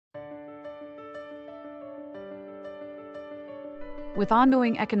With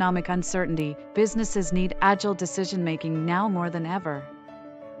ongoing economic uncertainty, businesses need agile decision-making now more than ever.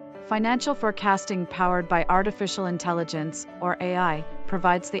 Financial forecasting powered by artificial intelligence, or AI,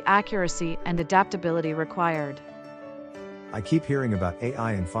 provides the accuracy and adaptability required. I keep hearing about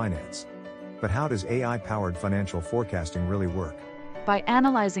AI in finance. But how does AI-powered financial forecasting really work? By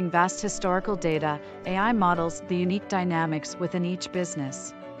analyzing vast historical data, AI models the unique dynamics within each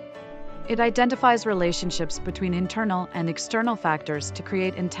business. It identifies relationships between internal and external factors to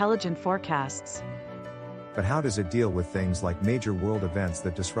create intelligent forecasts. But how does it deal with things like major world events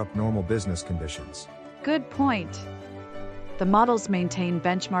that disrupt normal business conditions? Good point. The models maintain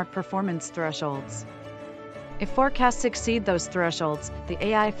benchmark performance thresholds. If forecasts exceed those thresholds, the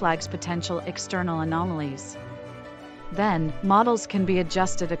AI flags potential external anomalies. Then, models can be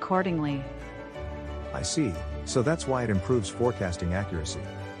adjusted accordingly. I see, so that's why it improves forecasting accuracy.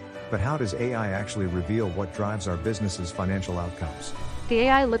 But how does AI actually reveal what drives our business's financial outcomes? The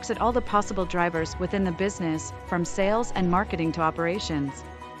AI looks at all the possible drivers within the business, from sales and marketing to operations.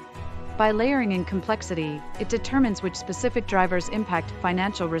 By layering in complexity, it determines which specific drivers impact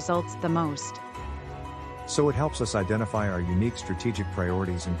financial results the most. So it helps us identify our unique strategic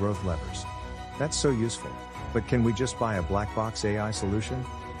priorities and growth levers. That's so useful. But can we just buy a black box AI solution?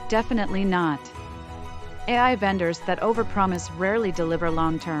 Definitely not. AI vendors that overpromise rarely deliver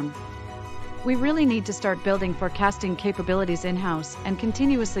long-term. We really need to start building forecasting capabilities in-house and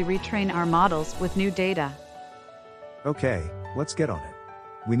continuously retrain our models with new data. Okay, let's get on it.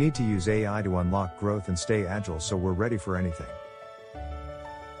 We need to use AI to unlock growth and stay agile so we're ready for anything.